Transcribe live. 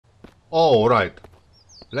Alright,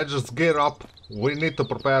 let's just gear up. We need to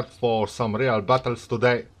prepare for some real battles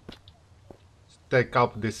today. Take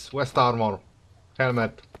up this vest armor,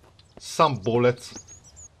 helmet, some bullets.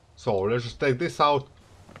 So let's just take this out.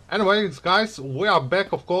 Anyways guys, we are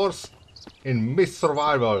back of course in Mist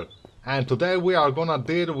Survival. And today we are gonna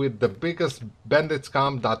deal with the biggest bandits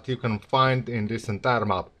camp that you can find in this entire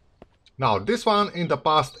map. Now this one in the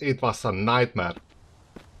past it was a nightmare.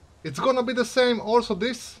 It's gonna be the same also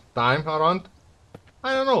this time around.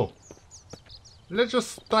 I don't know. Let's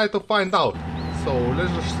just try to find out. So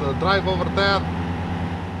let's just drive over there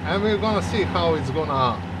and we're gonna see how it's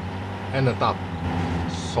gonna end up.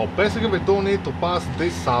 So basically we do need to pass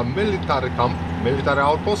this military camp, military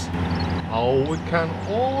outpost. We can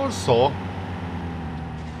also,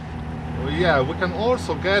 yeah, we can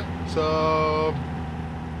also get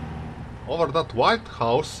over that White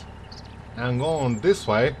House and go on this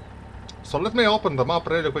way. So let me open the map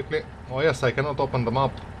really quickly. Oh yes, I cannot open the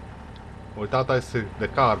map without I see the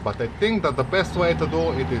car, but I think that the best way to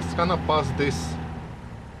do it is gonna pass this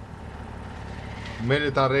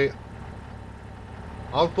military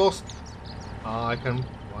outpost. I can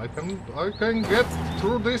get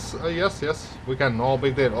through this. Yes, we can. No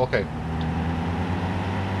big deal. Okay.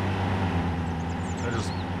 Let's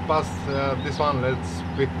just pass this one. Let's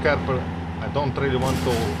be careful. I don't really want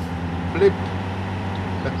to flip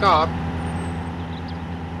the car.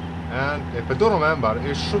 And if I do remember,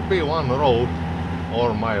 it should be one road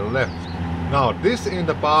or my left. Now, this in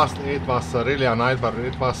the past, it was really a nightmare.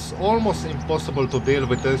 It was almost impossible to deal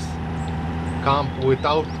with this camp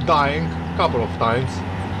without dying a couple of times.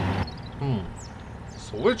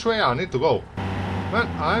 So which way I need to go? Well,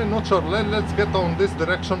 I'm not sure. Let's get on this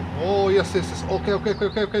direction. Oh, yes. Okay.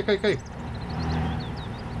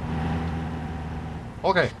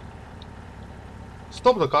 Okay.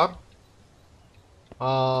 Stop the car.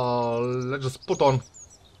 Let's just put on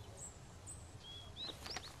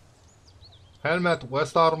helmet,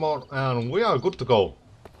 vest armor, and we are good to go.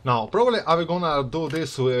 Now, probably I'm gonna do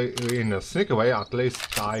this in a sneaky way, at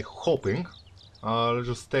least I'm hoping. Let's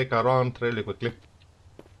just take a run really quickly.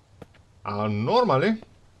 Normally,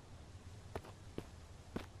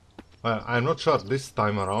 well, I'm not sure this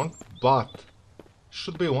time around, but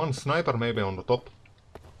should be one sniper maybe on the top.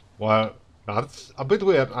 Well, that's a bit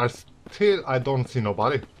weird. I don't see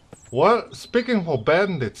nobody. Well, speaking of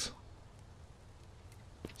bandits,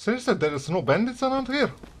 seriously, there is no bandits around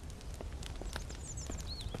here?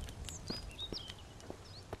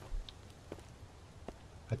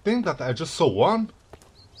 I think that I just saw one.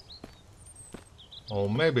 Or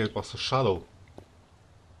maybe it was a shadow.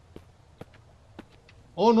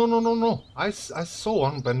 Oh, no. I saw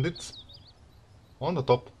one bandit. On the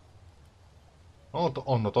top. Oh,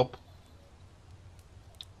 on the top.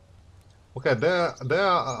 Okay, there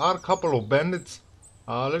are a couple of bandits.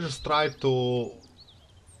 Let's just try to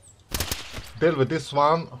deal with this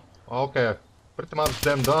one. Okay, pretty much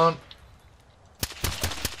them done.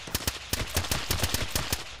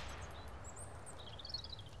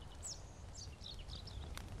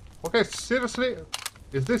 Okay, seriously?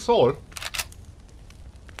 Is this all?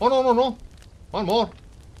 Oh, no. One more.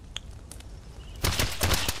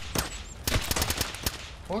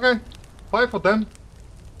 Okay, 5 of them.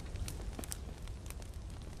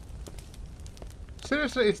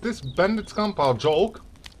 Seriously, is this bandits camp a joke?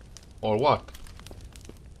 Or what?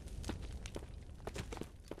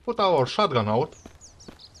 Put our shotgun out.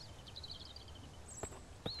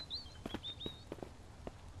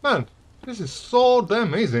 Man, this is so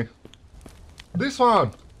damn easy. This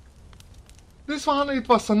one, it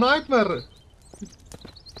was a nightmare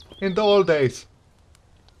in the old days.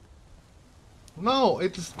 No,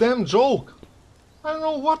 it is damn joke. I don't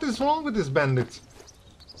know what is wrong with these bandits.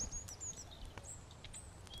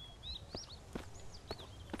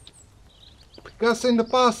 Because in the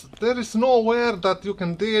past, there is nowhere that you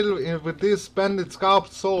can deal with these bandit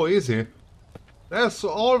scouts so easy. There's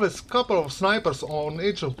always a couple of snipers on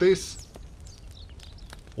each of these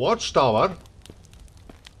watchtower.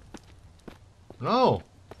 No,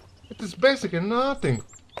 it is basically nothing.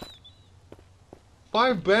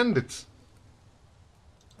 5 bandits.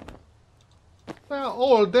 They are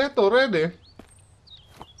all dead already.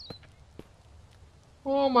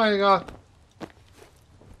 Oh my god.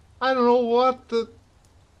 I don't know what the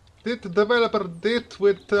developer did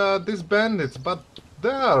with these bandits, but they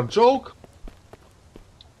are a joke.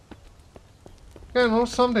 Okay, know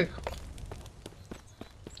something.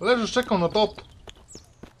 Let's just check on the top.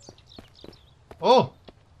 Oh!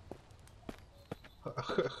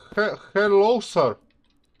 Hello, sir.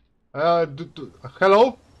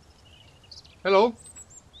 Hello? Hello?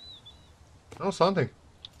 Know something.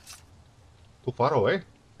 Too far away?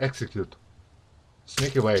 Execute.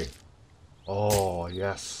 Sneak away. Oh,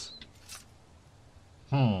 yes.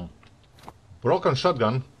 Broken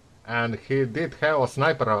shotgun. And he did have a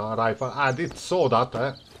sniper rifle. I did saw that,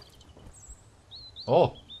 eh?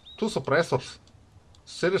 Oh, 2 suppressors.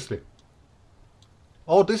 Seriously.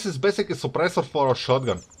 Oh, this is basically suppressor for a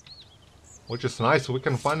shotgun. Which is nice. We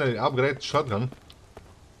can finally upgrade shotgun.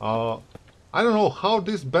 I don't know how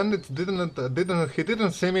this bandit he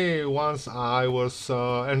didn't see me once I was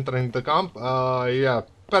entering the camp. Yeah,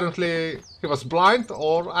 apparently he was blind,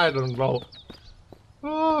 or I don't know.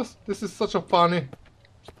 Oh, this is such a funny.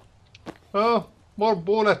 Oh, more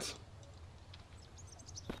bullets.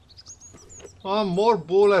 Oh, more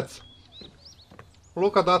bullets.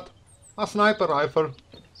 Look at that. A sniper rifle.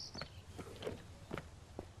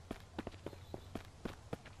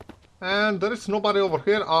 And there is nobody over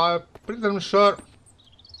here. I'm pretty sure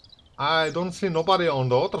I don't see nobody on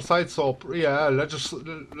the other side, so yeah, let's just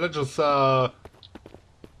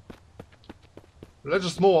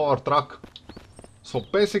move our truck. So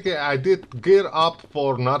basically I did gear up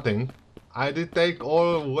for nothing. I did take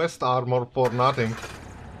all West armor for nothing.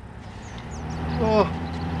 Oh,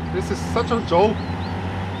 this is such a joke.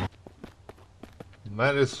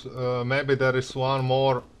 Maybe there is one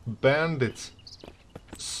more bandits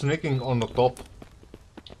sneaking on the top.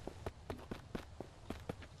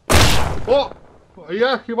 Oh!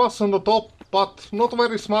 Yeah, he was on the top, but not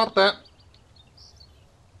very smart, eh?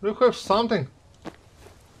 You have something.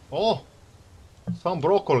 Oh! Some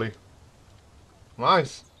broccoli.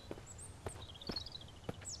 Nice.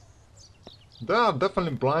 They are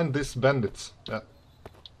definitely blind, these bandits. Yeah.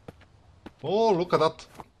 Oh, look at that.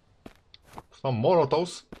 Some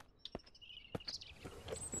Molotovs.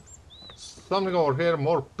 Something over here,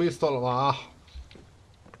 more pistol.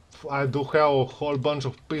 I do have a whole bunch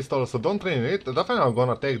of pistols, so don't really need. Definitely I'm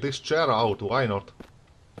gonna take this chair out, why not?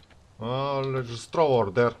 Let's just throw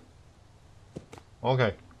over there.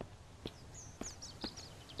 Okay.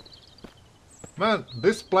 Man,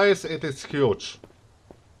 this place, it is huge.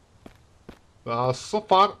 So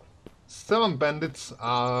far, 7 bandits.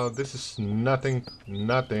 This is nothing.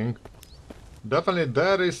 Definitely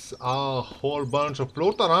there is a whole bunch of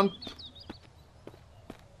loot around.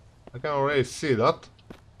 I can already see that.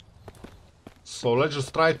 So let's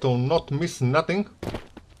just try to not miss nothing.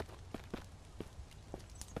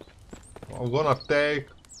 I'm gonna take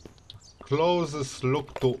closest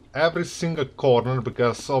look to every single corner,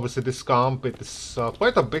 because obviously this camp, it is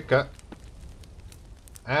quite a big,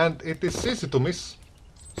 and it is easy to miss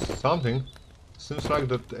something. Seems like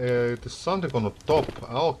that it is something on the top.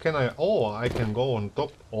 Oh, can I? Oh, I can go on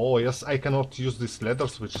top. Oh, yes, I cannot use these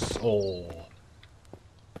ladders, which is... Oh.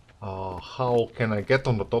 How can I get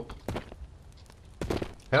on the top?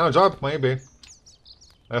 Can I jump? Maybe.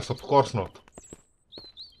 Yes, of course not.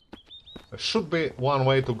 There should be one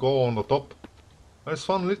way to go on the top. There's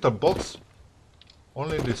one little box.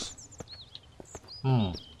 Only this.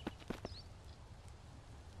 I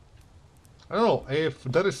don't know if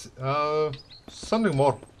there is something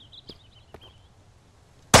more.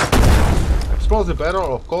 Explosive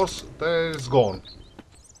barrel, of course, that is gone.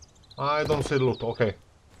 I don't see loot, okay.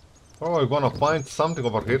 Probably gonna find something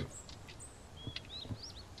over here.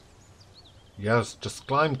 Yes, just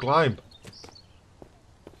climb.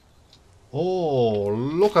 Oh,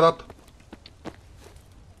 look at that.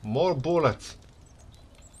 More bullets.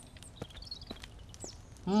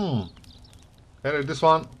 Carry this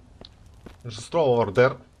one. Just throw over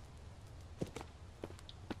there.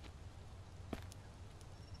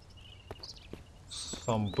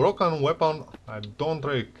 Some broken weapon. I don't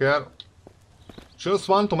really care. Just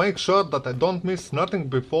want to make sure that I don't miss nothing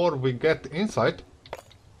before we get inside.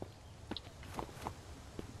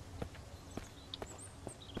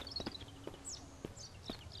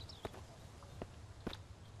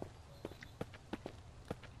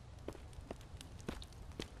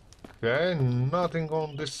 Okay, nothing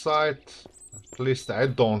on this side. At least I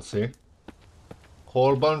don't see.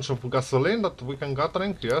 Whole bunch of gasoline that we can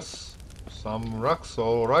gathering, yes. Some rocks,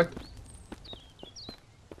 alright.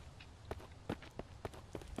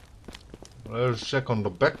 Let's check on the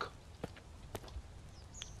back.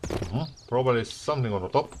 Probably something on the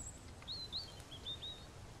top.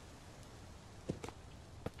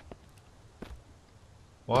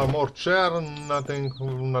 One more chair, nothing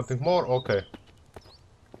more, okay.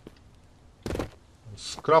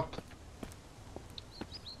 Scrap.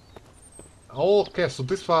 Okay, so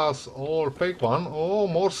this was all fake one. Oh,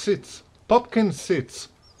 more seeds. Pumpkin seeds.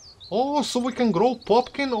 Oh, so we can grow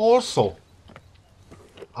pumpkin also.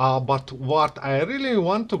 But what I really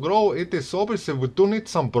want to grow, it is obviously we do need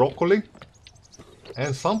some broccoli.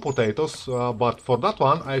 and some potatoes, but for that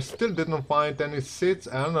one I still didn't find any seeds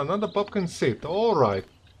and another pumpkin seed. Alright.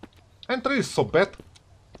 And 3 is so bad.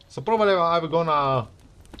 So probably I'm gonna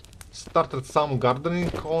start some gardening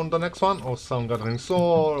on the next one, or some gardening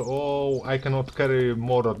soil. Oh, I cannot carry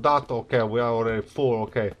more of that. Okay, we are already full.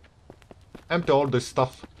 Okay. Empty all this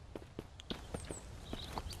stuff.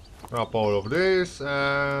 Grab all of this.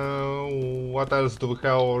 What else do we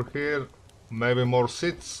have over here? Maybe more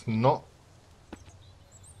seeds? No.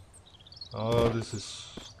 This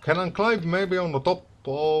is... Can I climb maybe on the top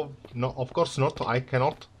of... No, of course not. I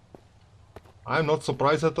cannot. I'm not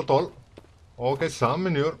surprised at all. Okay, some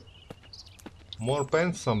manure. More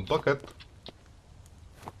pens, some bucket.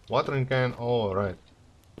 Watering can. Alright.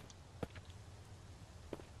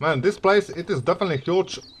 Man, this place, it is definitely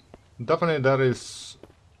huge. Definitely there is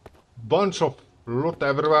bunch of loot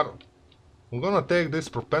everywhere. I'm gonna take this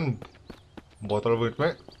propane bottle with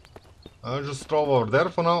me. I'll just throw over there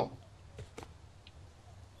for now.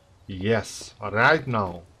 Yes, right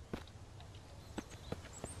now.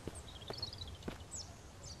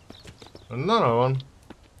 Another one.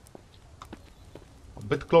 A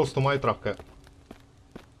bit close to my truck.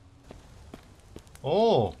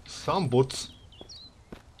 Oh, some boots.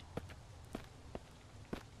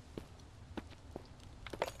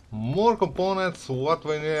 More components, what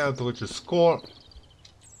we need, which is coal.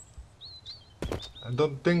 I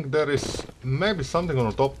don't think there is maybe something on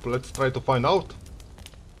the top. Let's try to find out.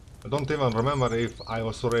 I don't even remember if I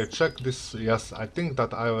was already checked this. Yes, I think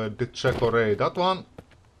that I did check already that one.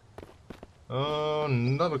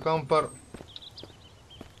 Another camper.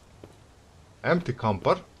 Empty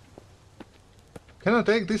camper. Can I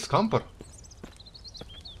take this camper?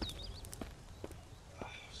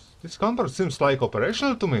 This camper seems like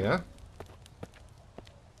operational to me, eh?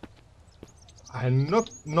 I'm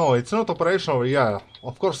not... No, it's not operational. Yeah,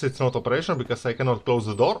 of course it's not operational because I cannot close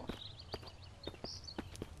the door.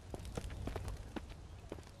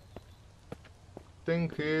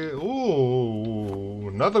 Think... Ooh,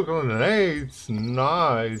 another grenades.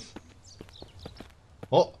 Nice.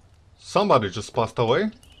 Oh, somebody just passed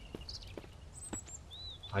away.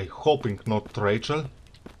 I'm hoping not Rachel.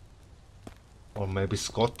 Or maybe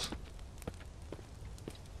Scott.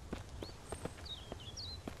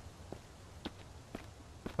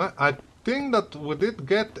 I think that we did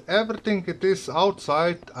get everything it is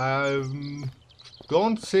outside. I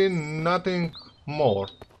don't see nothing more.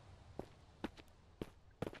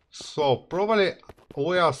 So probably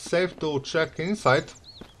we are safe to check inside.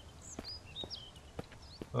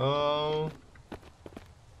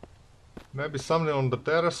 Maybe something on the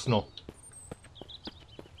terrace? No.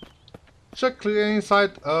 Check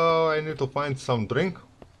inside. I need to find some drink.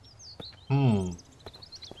 I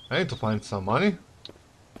need to find some money.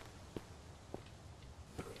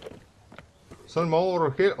 Some more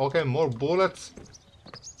over here. Okay, more bullets.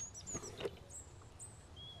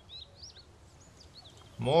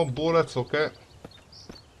 More bullets, okay.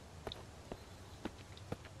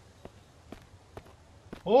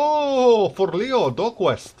 Oh, for Leo, dog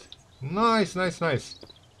quest. Nice, nice, nice.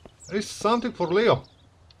 There is something for Leo.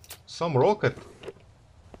 Some rocket.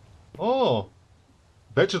 Oh,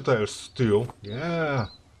 vegetable stew. Yeah.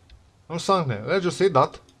 Or something. Let's just eat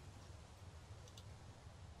that.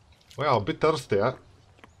 We are a bit thirsty, eh?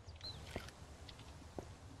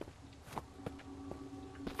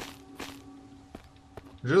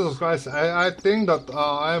 Jesus Christ, I think that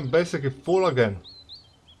I am basically full again.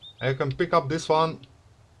 I can pick up this one.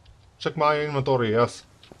 Check my inventory, yes.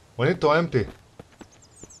 We need to empty.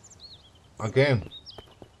 Again.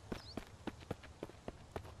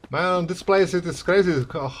 Man, this place, it is crazy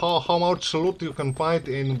how much loot you can find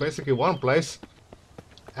in basically one place.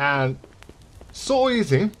 And so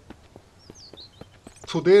easy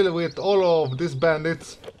to deal with all of these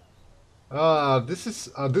bandits.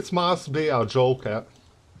 This must be a joke.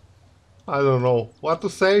 I don't know what to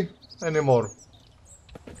say anymore.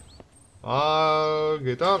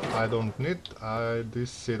 Guitar, I don't need.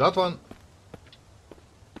 See that one.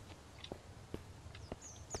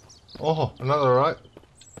 Oh, another right.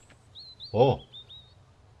 Oh.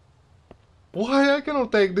 Why I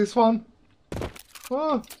cannot take this one?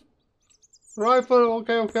 Oh. Rifle,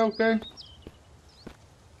 okay, okay, okay.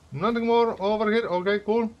 Nothing more over here, okay,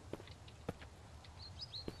 cool.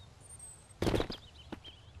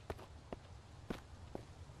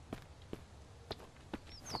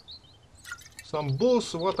 Some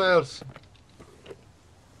booze, what else?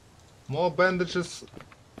 More bandages.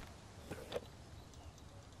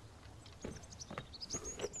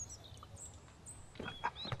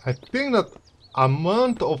 I think that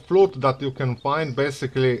amount of loot that you can find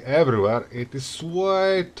basically everywhere, it is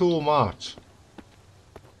way too much.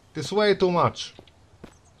 This is way too much.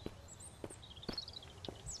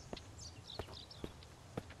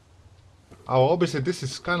 Obviously this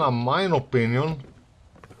is kind of my opinion.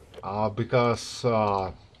 Because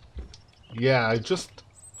yeah, I just...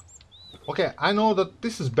 Okay, I know that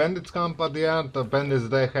this is Bandits camp at the end. The Bandits,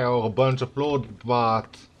 they have a bunch of loot,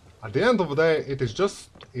 but at the end of the day, it is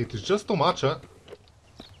just too much, eh?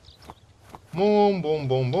 Boom, boom,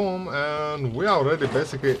 boom, boom, and we are already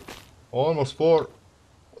basically almost 4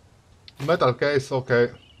 metal case.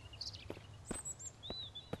 Okay.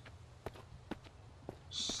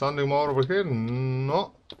 Something more over here?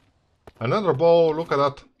 No. Another bow, look at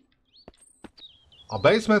that. A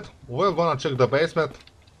basement? We're gonna check the basement.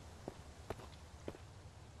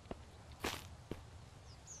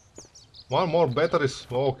 One more batteries.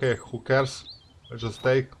 Okay, who cares? Let's just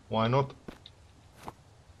take. Why not?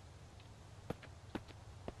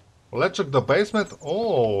 Let's check the basement.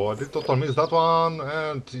 Oh, I did totally miss that one.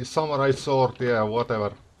 And the samurai sword. Yeah,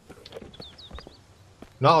 whatever.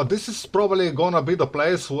 Now, this is probably gonna be the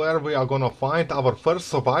place where we are gonna find our first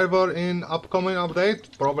survivor in upcoming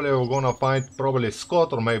update. Probably we're gonna find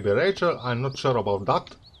Scott or maybe Rachel. I'm not sure about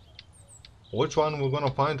that. Which one we're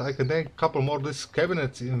gonna find? I can take a couple more of these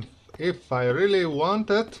cabinets if I really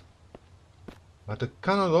want it. But I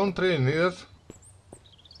kinda don't really need it.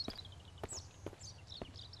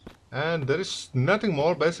 And there is nothing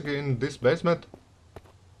more basically in this basement.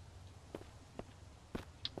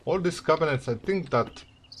 All these cabinets, I think that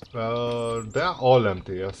they are all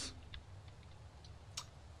empty, yes.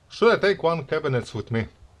 Should I take one cabinet with me?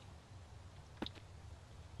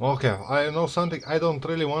 Okay, I know something. I don't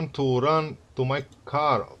really want to run to my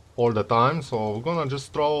car all the time, so we're gonna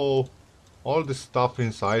just throw all this stuff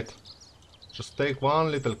inside. Just take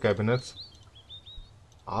one little cabinet.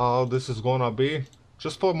 How this is gonna be?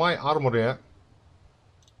 Just for my armor, yeah.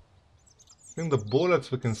 I think the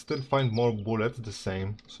bullets, we can still find more bullets, the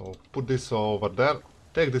same. So put this over there,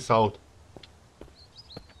 take this out.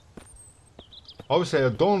 Obviously I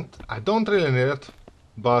don't really need it,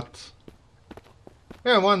 but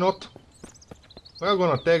yeah, why not? We're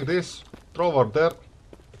gonna take this, throw over there.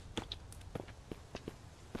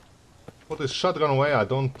 Put this shotgun away. I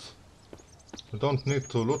don't need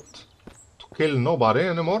to loot to kill nobody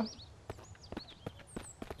anymore.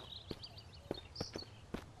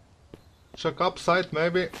 Check upside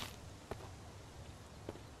maybe.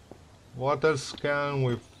 What else can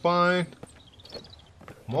we find?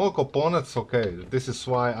 More components. Okay, this is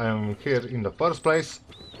why I am here in the first place.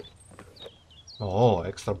 Oh,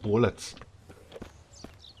 extra bullets.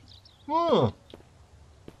 Oh,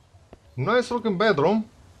 nice looking bedroom.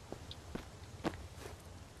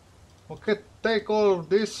 Okay, take all of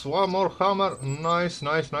this. One more hammer. Nice,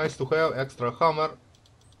 nice, nice to have. Extra hammer.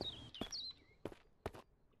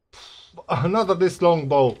 Another this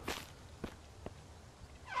longbow.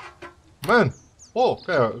 Man. Oh,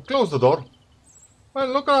 okay. Close the door.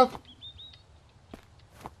 Man, look at that.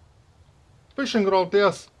 Fishing rod,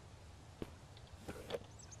 yes.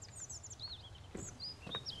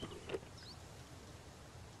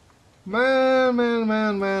 Man, man,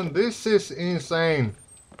 man, man. This is insane.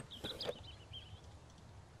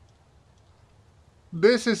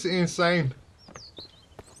 This is insane.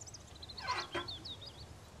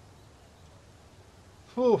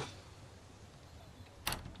 Phew.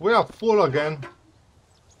 We are full again.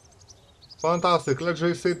 Fantastic. Let's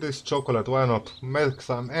reset this chocolate. Why not? Make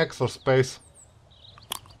some extra space.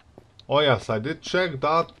 Oh yes, I did check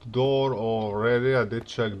that door already. I did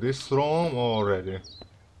check this room already.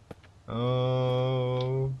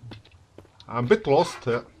 I'm a bit lost.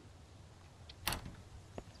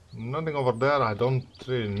 Nothing over there. I don't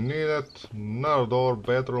really need it. Another door,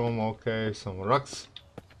 bedroom. Okay, some rocks.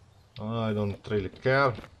 I don't really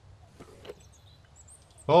care.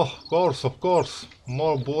 Oh, of course.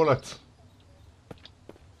 More bullets.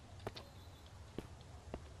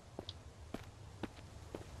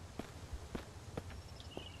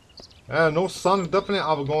 No, son, definitely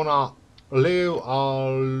I'm gonna leave a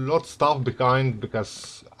lot of stuff behind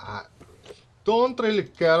because I don't really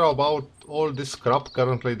care about all this crap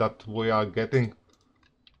currently that we are getting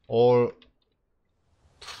all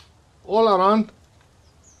around.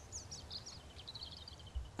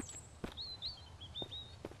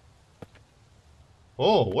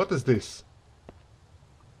 Oh, what is this?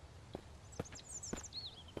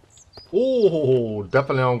 Oh,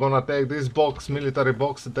 definitely I'm gonna take this box, military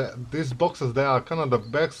box. These boxes, they are kind of the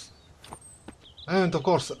best. And of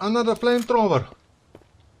course, another flamethrower.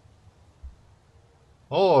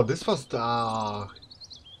 Oh, this was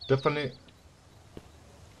definitely.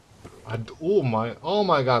 Oh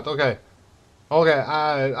my god. Okay, okay.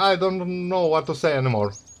 I don't know what to say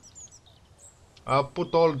anymore. I'll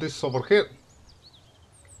put all this over here.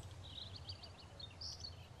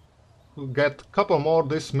 Get a couple more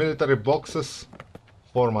these military boxes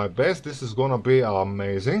for my base. This is gonna be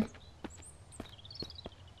amazing.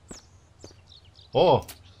 Oh,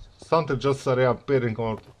 something just reappearing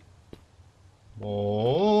on.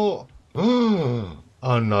 Oh,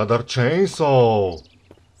 another chainsaw.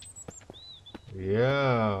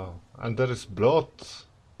 Yeah, and there is blood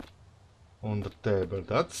on the table.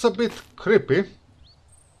 That's a bit creepy.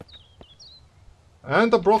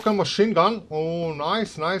 And a broken machine gun. Oh,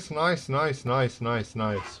 nice, nice, nice, nice, nice, nice,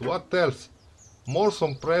 nice. What else? More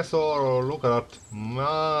compressor. Look at that.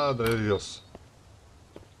 Madre de Dios.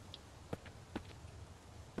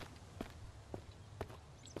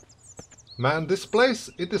 Man, this place,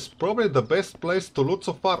 it is probably the best place to loot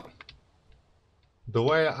so far. The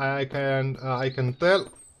way I can tell.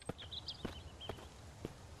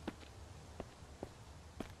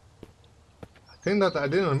 I think that I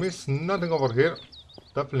didn't miss nothing over here.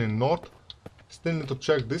 Definitely not. Still need to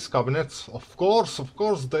check these cabinets. Of course,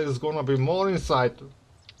 there is gonna be more inside.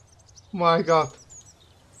 My god.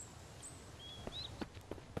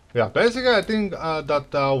 Yeah, basically I think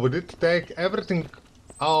that we did take everything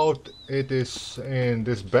out it is in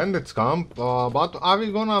this bandits camp, but are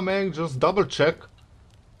we gonna make just double check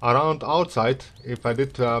around outside if I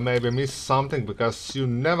did maybe miss something, because you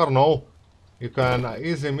never know, you can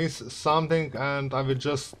easily miss something. And I will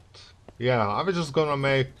just, yeah, I will just gonna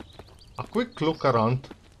make a quick look around.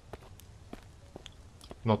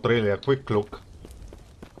 Not really a quick look,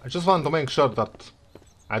 I just want to make sure that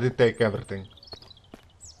I did take everything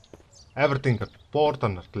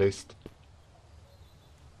important at least.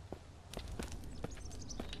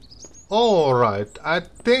 Alright, I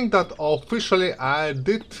think that officially I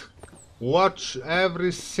did watch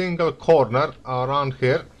every single corner around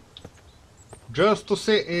here, just to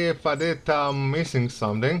see if I did missing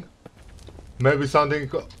something. Maybe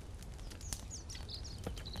something...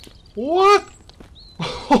 What?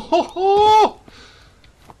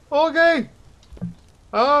 Okay.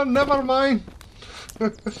 Never mind.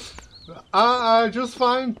 I just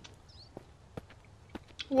find...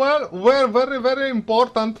 Well, we're very, very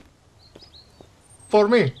important for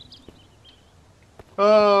me.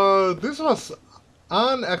 This was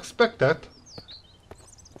unexpected.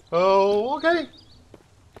 Okay.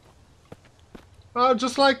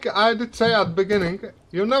 Just like I did say at the beginning,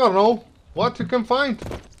 you never know what you can find.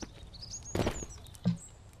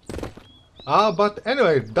 But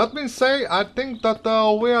anyway, that being said, I think that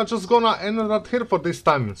we are just gonna end it here for this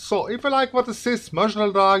time. So if you like what you see, smash the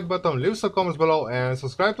like button, leave some comments below, and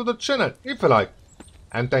subscribe to the channel if you like.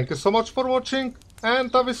 And thank you so much for watching,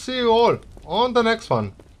 and I will see you all on the next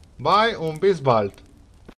one. Bye und bis bald.